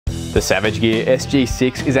The Savage Gear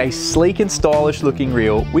SG6 is a sleek and stylish looking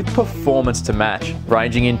reel with performance to match.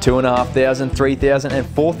 Ranging in 2,500, 3,000 and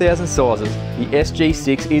 4,000 sizes, the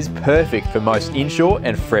SG6 is perfect for most inshore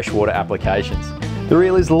and freshwater applications. The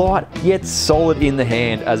reel is light yet solid in the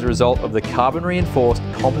hand as a result of the carbon reinforced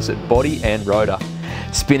composite body and rotor.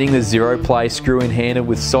 Spinning the zero play screw-in handle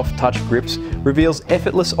with soft touch grips reveals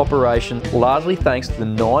effortless operation, largely thanks to the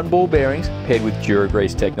 9 ball bearings paired with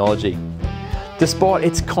Duragrease technology. Despite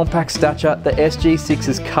its compact stature, the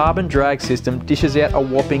SG6's carbon drag system dishes out a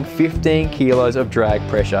whopping 15 kilos of drag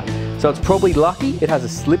pressure, so it's probably lucky it has a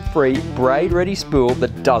slip-free, braid-ready spool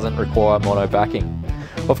that doesn't require mono backing.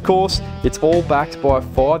 Of course, it's all backed by a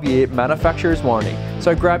 5-year manufacturer's warranty,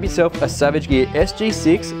 so grab yourself a Savage Gear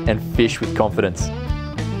SG6 and fish with confidence.